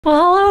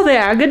Well, hello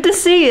there. Good to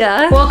see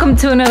ya. Welcome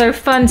to another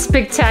fun,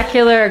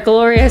 spectacular,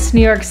 glorious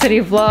New York City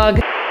vlog.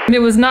 It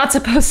was not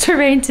supposed to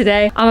rain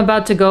today. I'm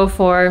about to go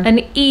for an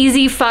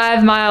easy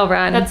 5-mile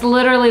run. That's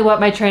literally what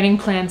my training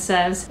plan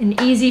says.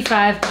 An easy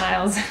 5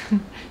 miles.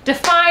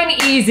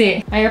 Define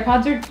easy. My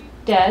AirPods are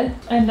dead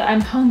and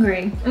I'm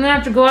hungry. And then I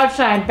have to go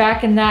outside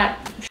back in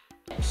that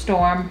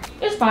storm.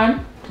 It's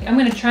fine. I'm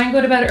gonna try and go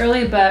to bed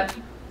early, but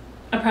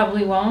I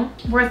probably won't.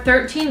 We're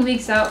 13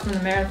 weeks out from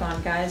the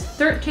marathon, guys.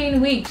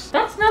 13 weeks.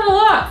 That's not a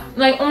lot.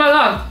 Like, oh my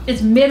God,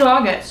 it's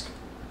mid-August.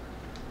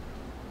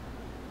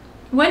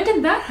 When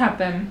did that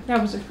happen?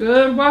 That was a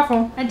good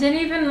waffle. I didn't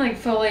even like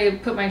fully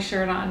put my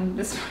shirt on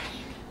this morning.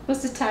 I'm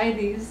supposed to tie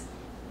these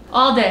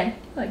all day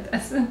like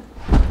this.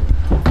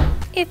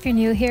 If you're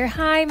new here,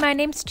 hi, my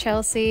name's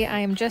Chelsea. I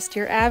am just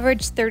your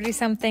average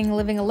 30-something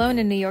living alone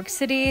in New York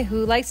City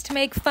who likes to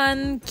make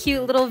fun,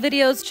 cute little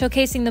videos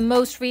showcasing the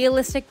most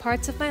realistic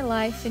parts of my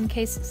life in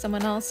case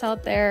someone else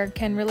out there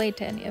can relate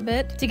to any of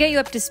it. To get you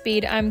up to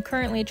speed, I'm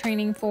currently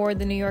training for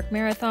the New York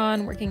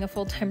Marathon, working a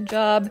full-time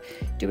job,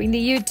 doing the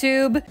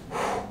YouTube,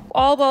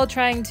 all while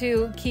trying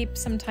to keep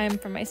some time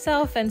for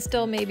myself and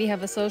still maybe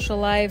have a social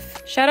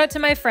life. Shout out to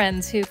my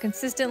friends who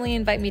consistently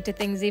invite me to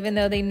things even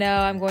though they know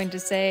I'm going to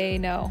say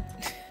no.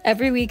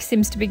 Every week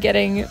seems to be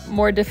getting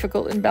more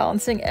difficult in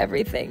balancing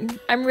everything.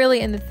 I'm really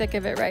in the thick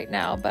of it right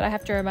now, but I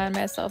have to remind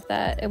myself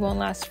that it won't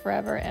last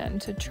forever and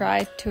to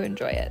try to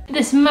enjoy it.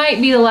 This might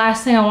be the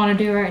last thing I want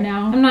to do right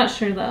now. I'm not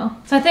sure though.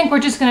 So I think we're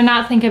just gonna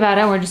not think about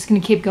it. We're just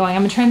gonna keep going.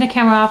 I'm gonna turn the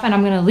camera off and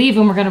I'm gonna leave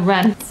and we're gonna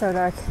run. It's so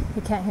dark,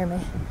 you can't hear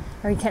me.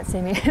 Or you can't see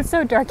me. It's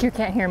so dark you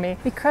can't hear me.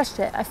 We crushed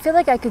it. I feel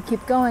like I could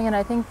keep going and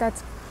I think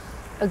that's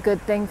a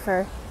good thing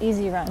for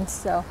easy runs,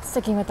 so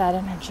sticking with that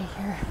energy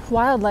here.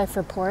 Wildlife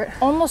report.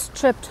 Almost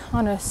tripped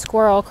on a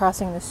squirrel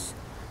crossing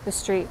the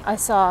street. I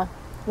saw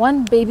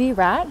 1 baby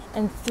rat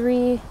and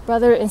 3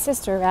 brother and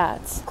sister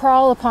rats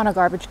crawl upon a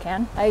garbage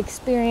can. I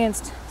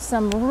experienced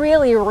some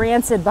really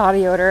rancid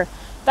body odor.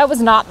 That was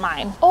not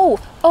mine. Oh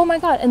my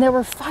God, and there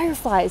were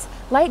fireflies,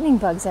 lightning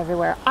bugs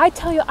everywhere. I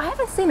tell you, I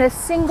haven't seen a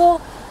single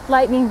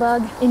lightning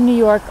bug in New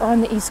York or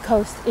on the East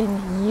Coast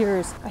in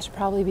years. I should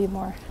probably be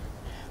more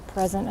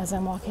present as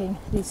I'm walking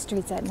these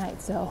streets at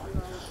night, so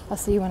I'll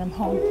see you when I'm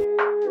home.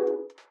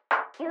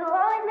 You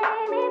always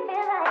make me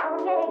feel like,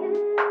 oh yeah,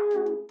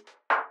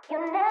 you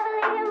never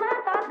leave my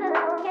thoughts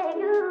alone, yeah,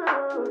 you're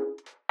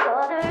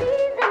the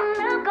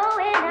reason I'm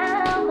going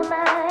out of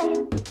my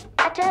mind.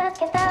 I just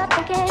can't stop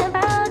thinking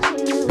about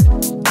you.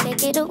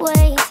 Take it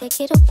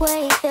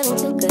away, feeling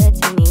too good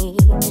to me.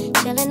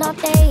 Chilling all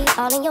day,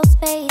 all in your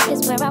space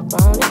is where I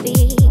wanna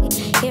be.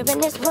 Here in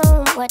this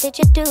room, what did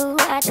you do?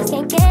 I just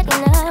can't get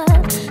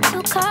enough.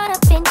 Too caught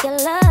up in your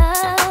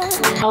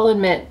love. I'll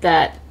admit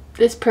that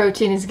this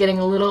protein is getting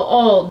a little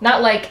old.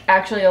 Not like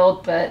actually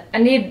old, but I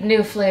need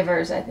new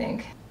flavors, I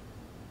think.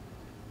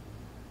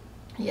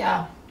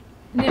 Yeah,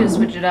 I need to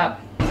switch it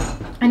up.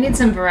 I need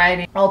some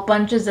variety. All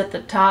bunches at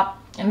the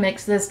top and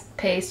mix this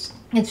paste.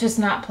 It's just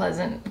not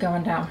pleasant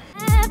going down.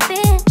 I've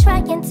been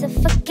trying to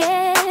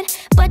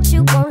forget, but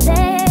you won't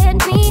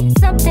let me.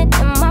 Something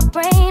in my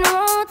brain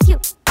wants you.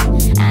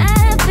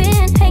 I've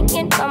been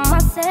hanging by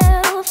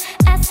myself,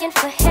 asking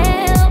for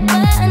help,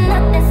 but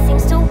nothing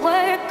seems to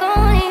work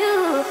on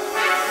you.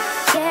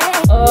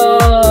 Yeah.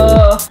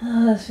 Oh,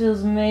 this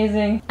feels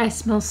amazing. I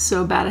smell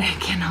so bad. I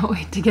cannot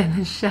wait to get in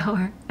the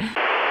shower.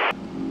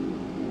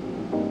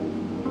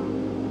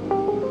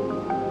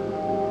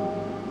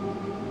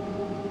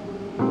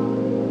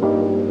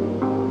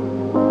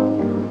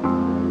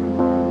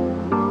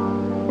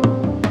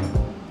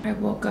 I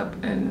woke up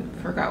and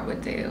forgot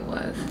what day it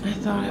was. I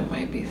thought it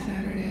might be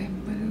Saturday,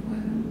 but it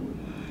wasn't.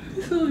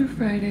 It's only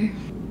Friday.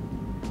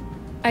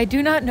 I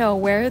do not know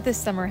where this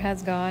summer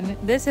has gone.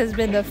 This has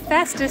been the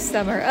fastest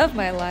summer of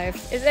my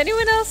life. Is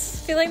anyone else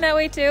feeling that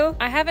way too?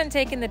 I haven't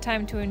taken the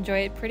time to enjoy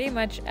it pretty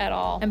much at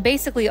all. I'm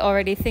basically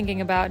already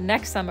thinking about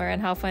next summer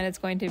and how fun it's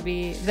going to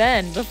be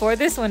then, before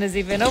this one is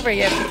even over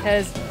yet,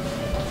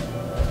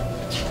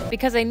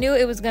 because I knew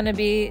it was gonna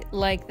be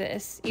like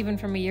this, even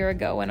from a year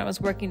ago when I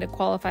was working to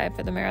qualify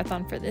for the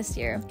marathon for this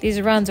year. These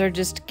runs are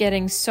just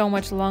getting so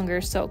much longer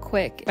so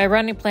quick. My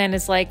running plan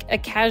is like a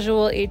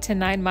casual 8 to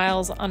 9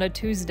 miles on a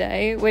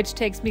Tuesday, which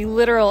takes me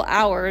literal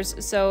hours,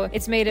 so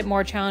it's made it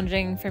more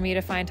challenging for me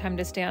to find time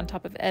to stay on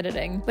top of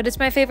editing. But it's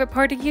my favorite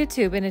part of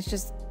YouTube, and it's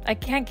just, I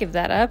can't give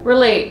that up. We're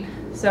late,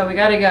 so we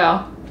gotta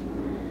go.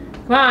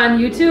 Come on,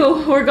 you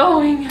too, we're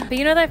going. But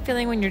you know that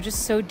feeling when you're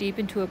just so deep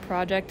into a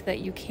project that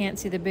you can't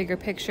see the bigger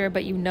picture,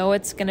 but you know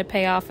it's gonna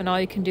pay off and all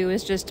you can do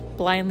is just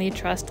blindly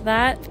trust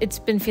that? It's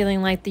been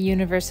feeling like the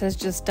universe has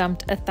just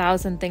dumped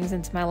 1,000 things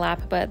into my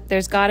lap, but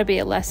there's gotta be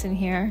a lesson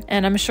here.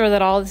 And I'm sure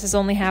that all this is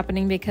only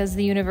happening because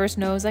the universe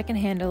knows I can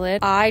handle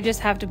it. I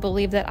just have to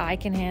believe that I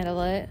can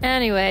handle it.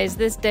 Anyways,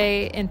 this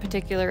day in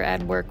particular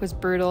at work was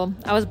brutal.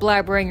 I was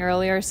blabbering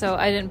earlier, so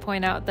I didn't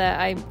point out that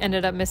I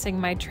ended up missing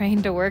my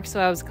train to work, so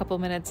I was a couple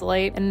minutes late.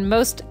 late, and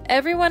most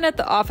everyone at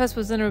the office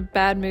was in a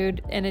bad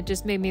mood, and it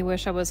just made me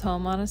wish I was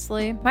home,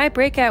 honestly. My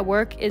break at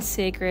work is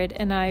sacred,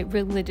 and I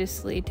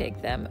religiously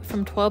take them.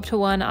 From 12 to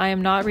 1, I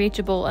am not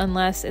reachable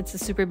unless it's a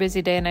super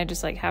busy day and I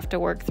just like have to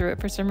work through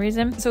it for some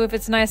reason. So if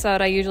it's nice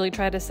out, I usually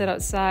try to sit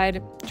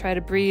outside, try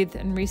to breathe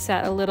and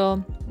reset a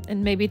little,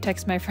 and maybe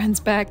text my friends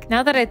back.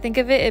 Now that I think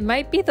of it, it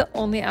might be the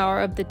only hour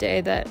of the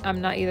day that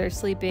I'm not either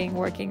sleeping,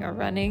 working, or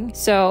running.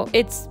 So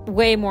it's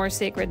way more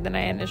sacred than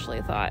I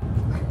initially thought.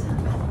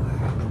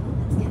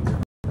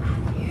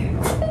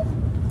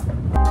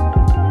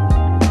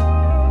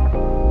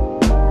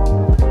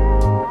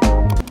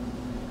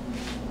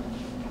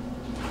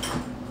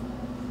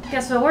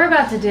 Guess what we're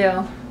about to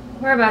do?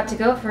 We're about to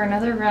go for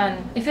another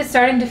run. If it's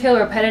starting to feel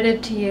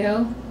repetitive to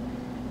you,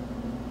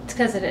 it's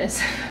because it is.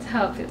 That's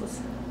how it feels.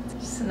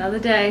 Just another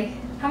day.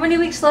 How many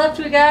weeks left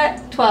we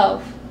got?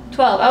 12.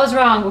 12. I was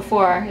wrong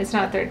before. It's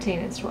not 13,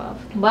 it's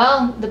 12.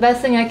 Well, the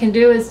best thing I can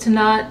do is to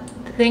not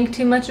think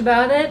too much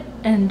about it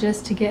and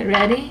just to get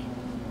ready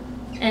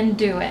and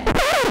do it.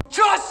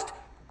 Just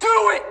do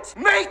it!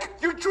 Make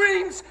your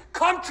dreams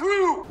come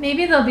true!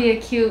 Maybe there'll be a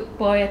cute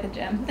boy at the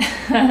gym.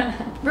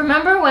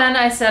 Remember when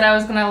I said I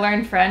was gonna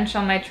learn French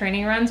on my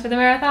training runs for the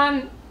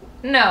marathon?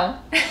 No.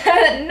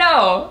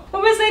 No.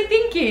 What was I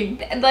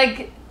thinking?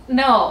 Like,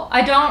 no,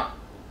 I don't.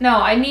 No,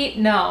 I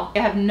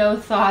have no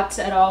thoughts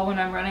at all when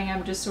I'm running.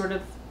 I'm just sort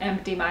of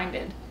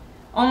empty-minded.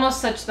 Almost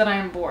such that I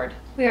am bored.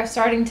 We are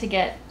starting to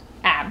get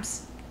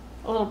abs.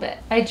 A little bit.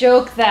 I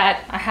joke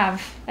that I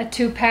have a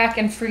 2-pack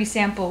and free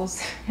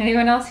samples.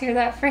 Anyone else hear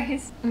that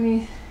phrase? Let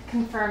me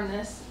confirm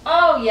this.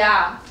 Oh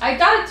yeah, I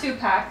got a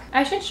 2-pack.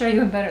 I should show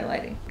you in better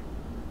lighting.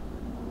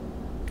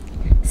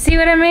 See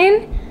what I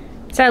mean?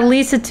 It's at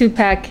least a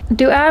 2-pack.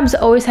 Do abs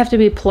always have to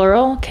be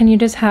plural? Can you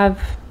just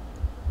have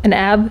an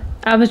ab?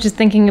 I was just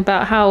thinking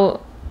about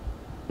how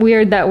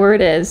weird that word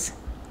is.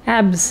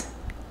 Abs.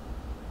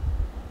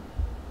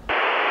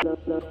 You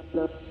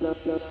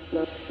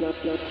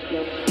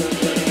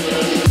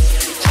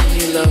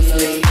love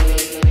me.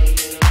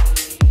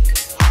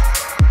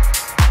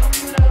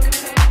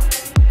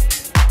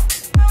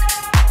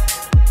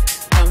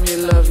 You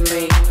love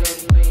me.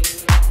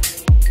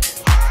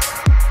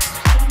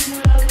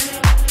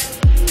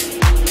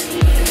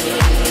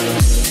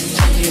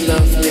 You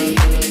love me.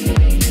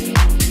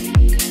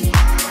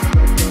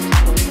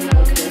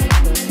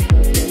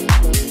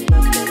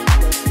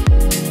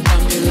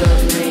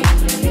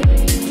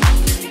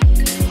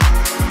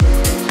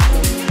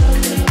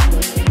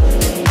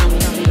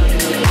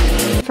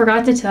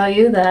 Forgot to tell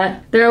you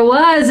that there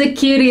was a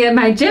cutie at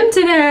my gym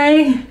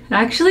today.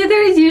 Actually,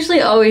 there's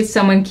usually always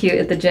someone cute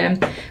at the gym,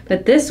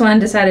 but this one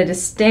decided to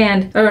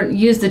stand or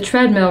use the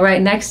treadmill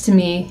right next to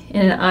me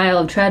in an aisle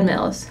of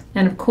treadmills.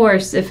 And of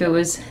course, if it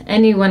was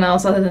anyone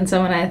else other than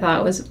someone I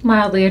thought was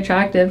mildly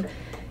attractive,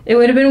 it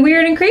would have been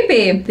weird and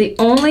creepy. The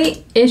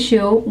only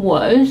issue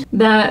was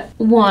that,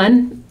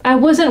 one, I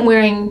wasn't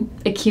wearing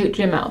a cute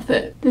gym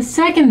outfit. The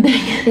second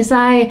thing is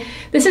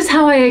this is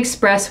how I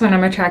express when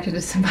I'm attracted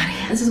to somebody.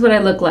 This is what I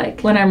look like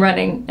when I'm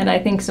running and I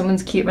think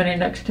someone's cute running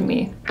next to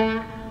me.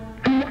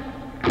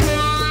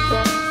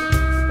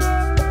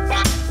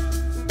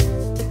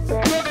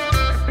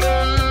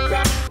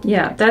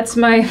 Yeah, that's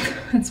my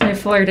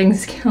flirting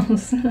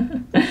skills.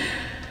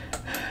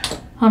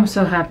 I'm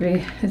so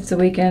happy it's the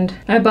weekend.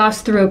 My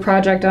boss threw a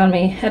project on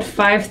me at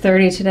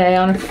 5:30 today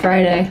on a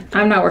Friday.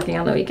 I'm not working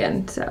on the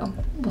weekend, so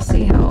we'll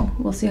see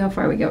how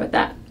far we go with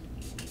that.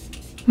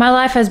 My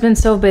life has been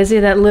so busy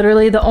that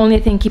literally the only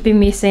thing keeping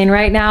me sane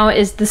right now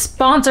is the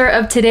sponsor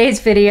of today's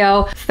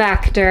video,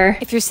 Factor.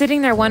 If you're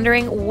sitting there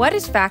wondering, what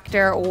is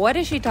Factor? What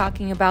is she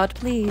talking about?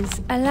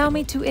 Please allow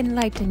me to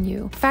enlighten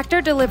you.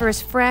 Factor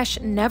delivers fresh,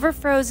 never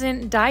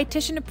frozen,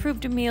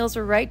 dietitian-approved meals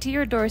right to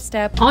your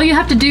doorstep. All you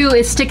have to do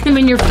is stick them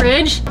in your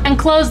fridge and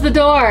close the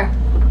door.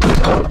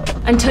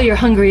 Until you're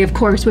hungry, of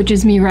course, which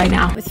is me right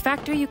now. With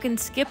Factor, you can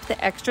skip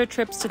the extra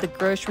trips to the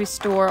grocery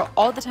store,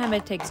 all the time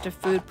it takes to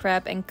food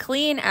prep and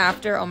clean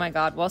after, oh my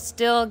god, while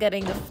still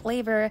getting the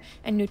flavor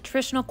and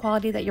nutritional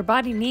quality that your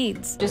body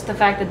needs. Just the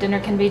fact that dinner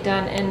can be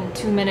done in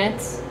 2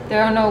 minutes.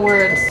 There are no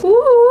words.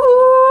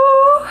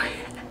 Ooh,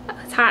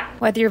 it's hot.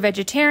 Whether you're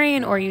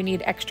vegetarian or you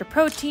need extra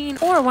protein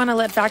or want to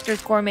let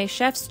Factor's gourmet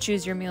chefs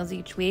choose your meals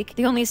each week,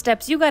 the only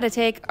steps you gotta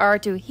take are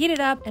to heat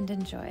it up and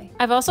enjoy.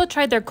 I've also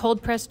tried their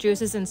cold pressed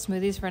juices and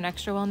smoothies for an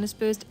extra wellness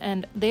boost,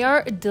 and they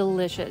are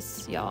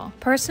delicious, y'all.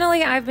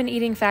 Personally, I've been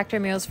eating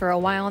Factor meals for a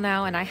while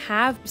now, and I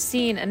have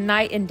seen a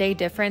night and day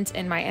difference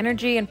in my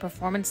energy and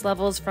performance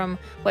levels from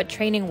what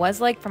training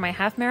was like for my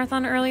half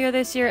marathon earlier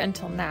this year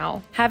until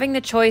now. Having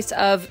the choice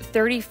of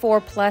 34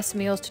 plus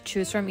meals to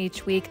choose from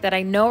each week that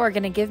I know are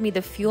gonna give me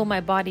the fuel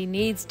my body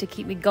needs to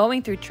keep me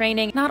going through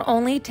training not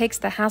only takes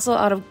the hassle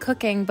out of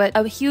cooking, but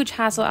a huge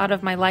hassle out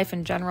of my life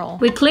in general.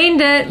 We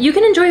cleaned it. You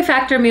can enjoy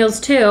Factor meals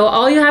too.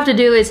 All you have to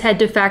do is head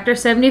to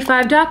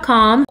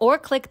factor75.com or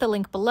click the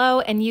link below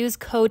and use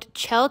code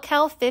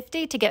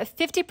CHELCAL50 to get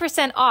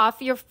 50%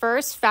 off your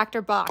first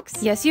Factor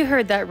box. Yes, you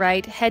heard that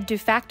right. Head to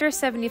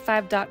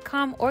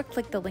factor75.com or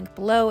click the link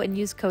below and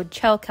use code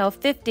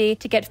CHELCAL50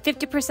 to get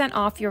 50%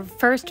 off your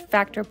first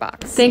Factor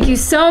box. Thank you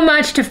so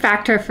much to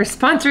Factor for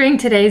sponsoring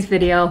today's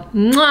video.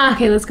 Mwah!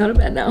 Okay, let's go to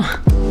bed now.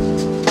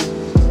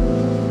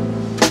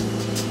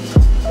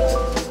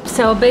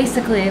 So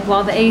basically,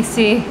 while the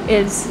AC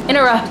is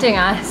interrupting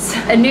us,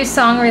 a new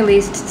song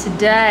released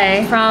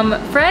today from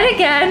Fred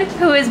again,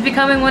 who is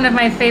becoming one of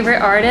my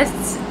favorite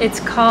artists. It's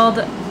called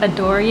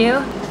Adore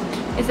You.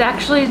 It's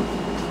actually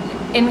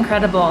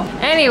incredible.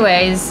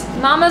 Anyways,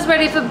 Mama's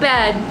ready for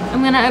bed.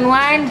 I'm gonna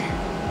unwind.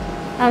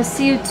 I'll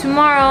see you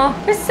tomorrow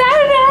for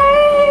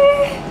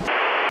Saturday.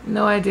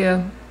 No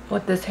idea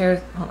what this hair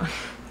is. Hold on.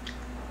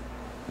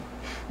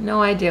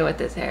 No idea what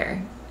this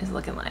hair is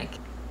looking like.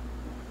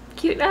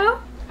 Cute now?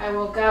 I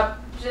woke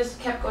up, just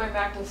kept going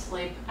back to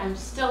sleep. I'm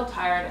still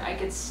tired. I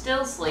could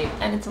still sleep.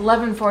 And it's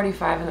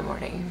 11:45 in the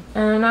morning.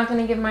 And I'm not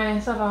gonna give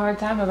myself a hard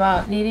time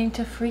about needing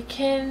to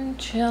freaking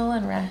chill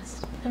and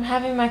rest. I'm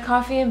having my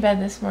coffee in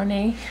bed this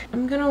morning.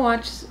 I'm gonna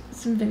watch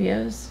some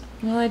videos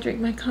while I drink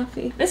my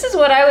coffee. This is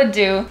what I would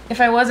do if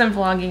I wasn't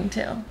vlogging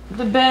too.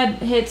 The bed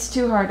hits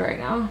too hard right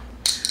now.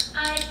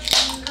 I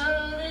can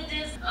go the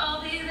distance,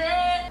 I'll be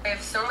there. I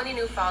have so many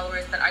new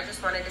followers that I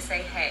just wanted to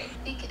say, hey.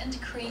 Thick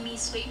and creamy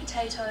sweet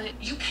potato.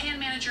 You can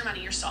manage your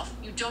money yourself.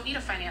 You don't need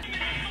a finance.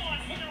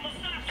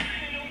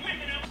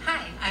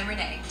 Hi, I'm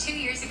Renee. 2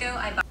 years ago,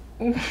 I bought.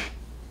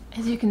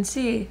 As you can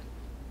see,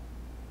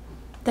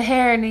 the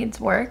hair needs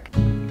work.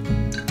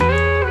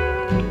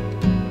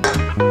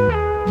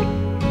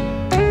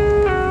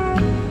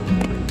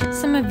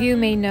 Some of you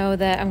may know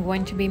that I'm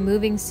going to be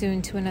moving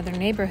soon to another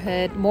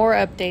neighborhood. More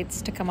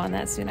updates to come on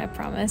that soon, I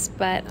promise.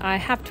 But I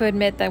have to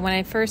admit that when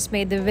I first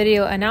made the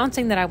video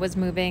announcing that I was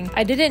moving,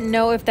 I didn't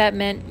know if that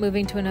meant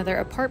moving to another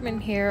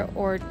apartment here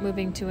or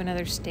moving to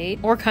another state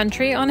or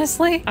country,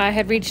 honestly. I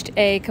had reached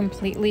a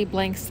completely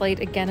blank slate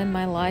again in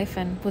my life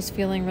and was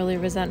feeling really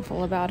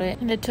resentful about it.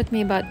 And it took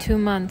me about 2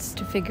 months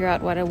to figure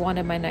out what I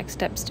wanted my next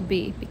steps to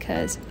be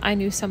because I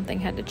knew something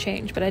had to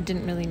change, but I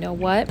didn't really know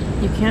what.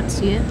 You can't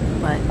see it,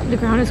 but the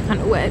ground is kind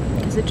of wet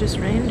because it just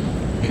rained.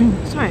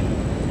 Sorry,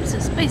 this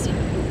is spicy.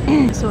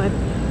 So I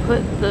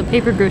put the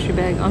paper grocery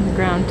bag on the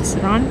ground to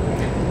sit on,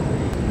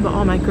 but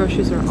all my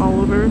groceries are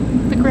all over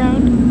the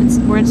ground.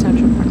 We're in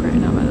Central Park right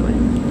now, by the way.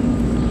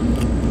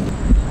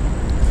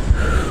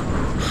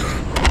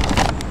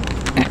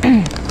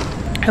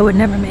 I would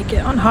never make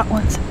it on hot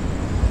ones.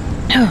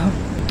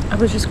 I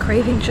was just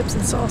craving chips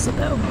and salsa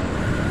though.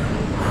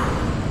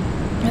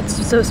 It's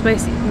so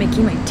spicy,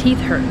 making my teeth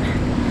hurt.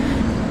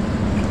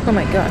 Oh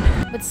my god.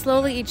 But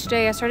slowly each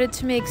day I started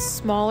to make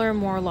smaller,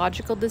 more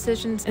logical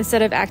decisions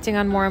instead of acting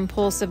on more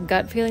impulsive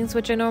gut feelings,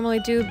 which I normally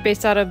do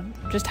based out of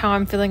just how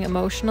I'm feeling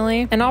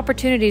emotionally. And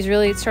opportunities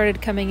really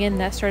started coming in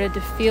that started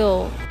to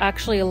feel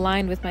actually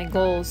aligned with my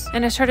goals.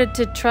 And I started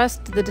to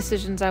trust the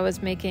decisions I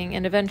was making,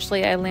 and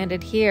eventually I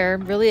landed here,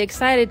 really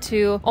excited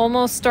to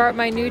almost start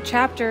my new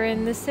chapter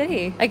in the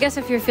city. I guess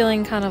if you're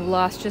feeling kind of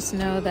lost, just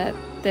know that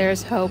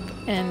there's hope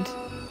and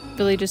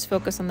really just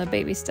focus on the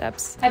baby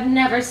steps. I've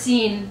never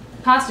seen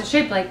pasta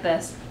shaped like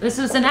this. This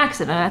was an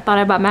accident. I thought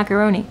I bought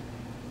macaroni.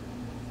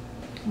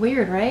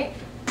 Weird, right?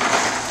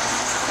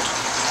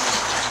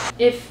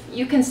 If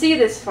you can see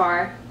this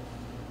far,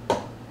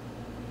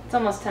 it's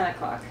almost 10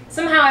 o'clock.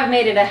 Somehow I've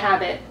made it a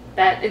habit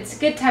that it's a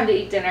good time to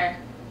eat dinner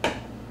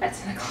at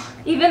 10 o'clock.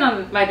 Even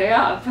on my day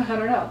off, I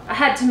don't know. I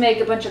had to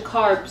make a bunch of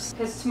carbs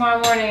because tomorrow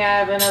morning I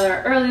have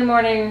another early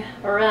morning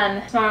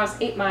run. Tomorrow's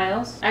 8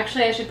 miles.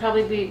 Actually, I should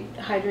probably be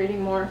hydrating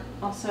more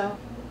also.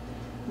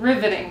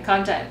 Riveting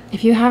content.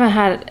 If you haven't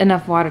had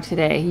enough water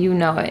today, you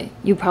know it.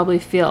 You probably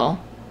feel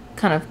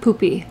kind of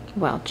poopy.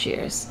 Well,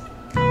 cheers.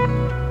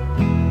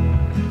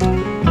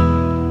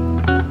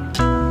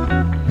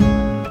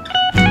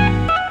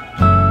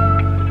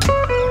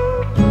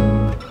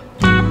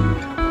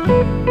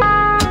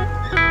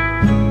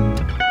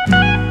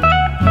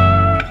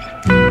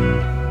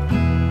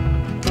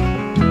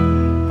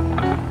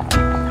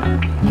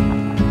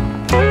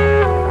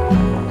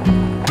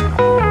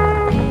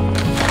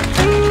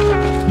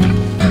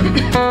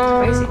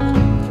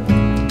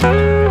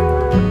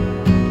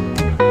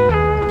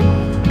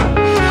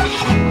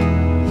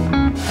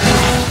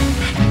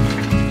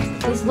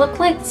 Look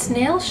like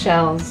snail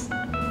shells.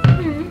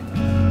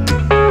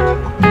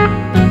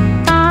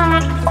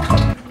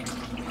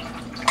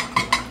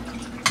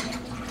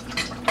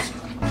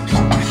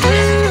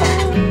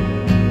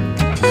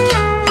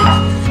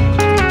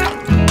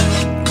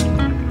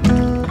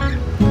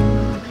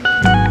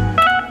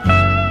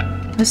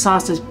 The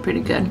sauce is pretty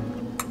good.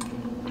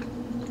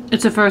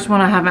 It's the first one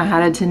I haven't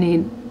had to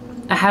need.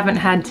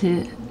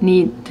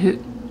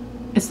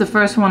 It's the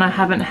first one I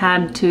haven't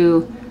had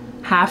to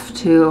have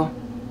to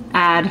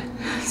add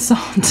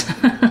salt.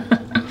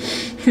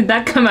 Did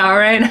that come out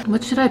right?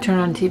 What should I turn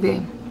on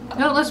TV?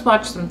 No, let's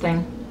watch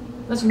something.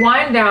 Let's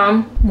wind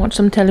down. Watch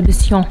some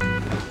television.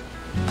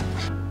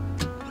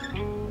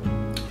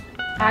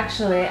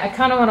 Actually, I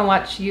kind of want to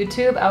watch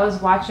YouTube. I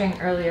was watching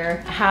earlier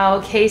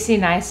how Casey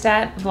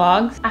Neistat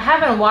vlogs. I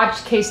haven't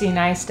watched Casey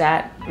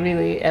Neistat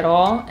really at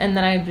all, and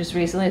then I just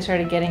recently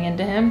started getting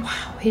into him.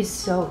 Wow, he's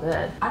so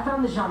good. I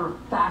found the genre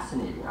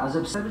fascinating. I was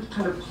obsessed with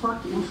trying to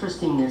pluck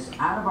interestingness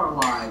out of our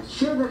lives,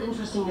 share that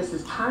interestingness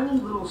as tiny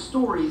little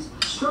stories,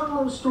 strung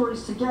those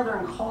stories together,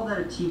 and call that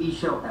a TV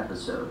show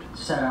episode.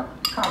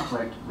 Setup,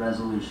 conflict,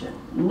 resolution.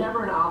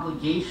 Never an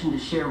obligation to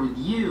share with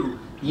you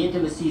the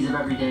intimacies of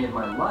every day of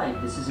my life.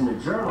 This isn't a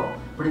journal,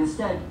 but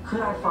instead,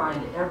 could I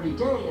find every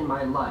day in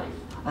my life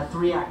a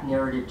 3-act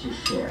narrative to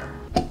share?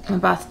 I'm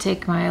about to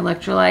take my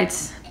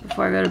electrolytes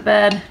before I go to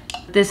bed.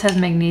 This has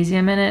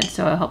magnesium in it,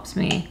 so it helps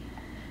me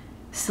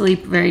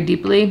sleep very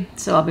deeply,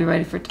 so I'll be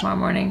ready for tomorrow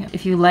morning.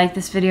 If you like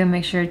this video,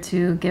 make sure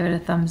to give it a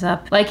thumbs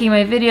up. Liking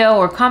my video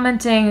or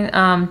commenting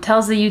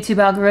tells the YouTube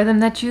algorithm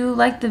that you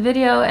liked the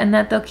video and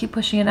that they'll keep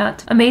pushing it out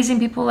to amazing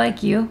people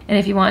like you. And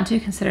if you want to,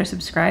 consider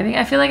subscribing.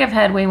 I feel like I've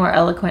had way more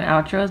eloquent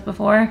outros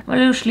before. I'm a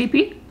little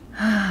sleepy.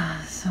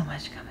 So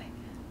much coming.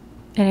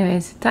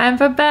 Anyways, time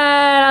for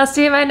bed. I'll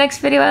see you in my next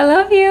video. I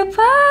love you.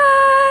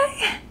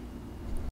 Bye.